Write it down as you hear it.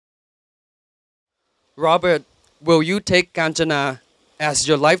Robert, will you take Kanjana as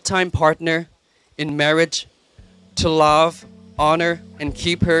your lifetime partner in marriage to love, honor, and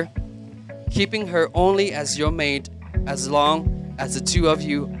keeping her only as your mate as long as the two of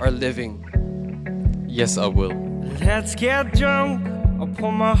you are living? Yes, I will. Let's get drunk. I'll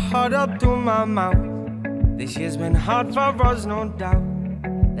pour my heart up through my mouth. This year's been hard for us, no doubt.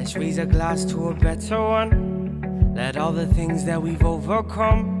 Let's raise a glass to a better one. Let all the things that we've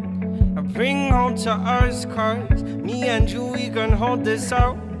overcome bring home to us, cause me and you, we can hold this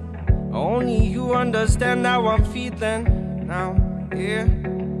out. Only you understand how I'm feeling now, yeah.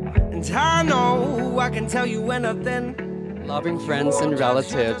 And I know I can tell you anything. Loving friends and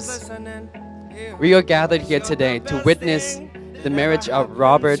relatives, we are gathered here today to witness the marriage of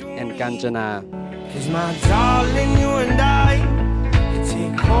Robert and Kanjana. Cause my darling, you and I can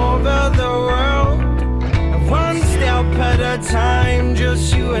take over the world, and one step at a time,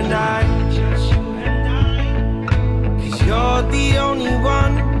 just you and I. Cause you're the only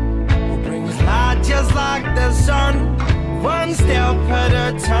one who brings light just like the sun. One step at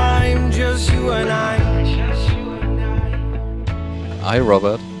a time, just you and I. I,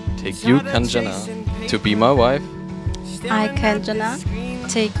 Robert, take you, Kanjana, to be my wife. I, Kanjana,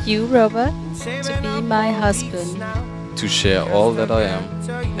 take you, Robert, to be my husband, to share all that I am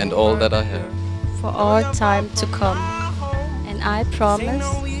and all that I have, for all time to come. And I promise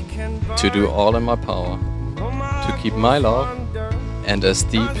to do all in my power, to keep my love and as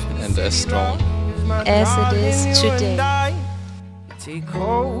deep and as strong as it is today. Take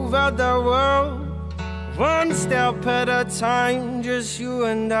over the world, one step at a time, just you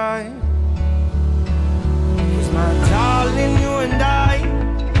and I. Cause my darling, you and I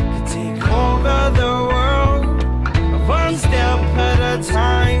can take over the world, one step at a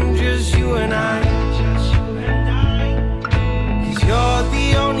time, just you and I. Cause you're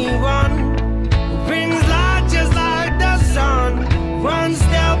the only one who brings light just like the sun. One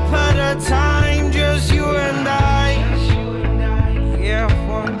step at a time, just you and I. Yeah,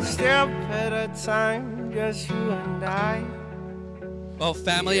 one step at a time, just you and I. Well,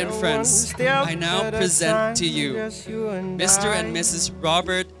 family and friends, I now present to you Mr. and Mrs.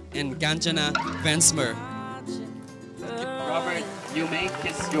 Robert and Kanjana Vensmer. Robert, you may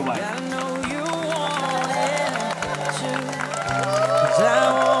kiss your wife.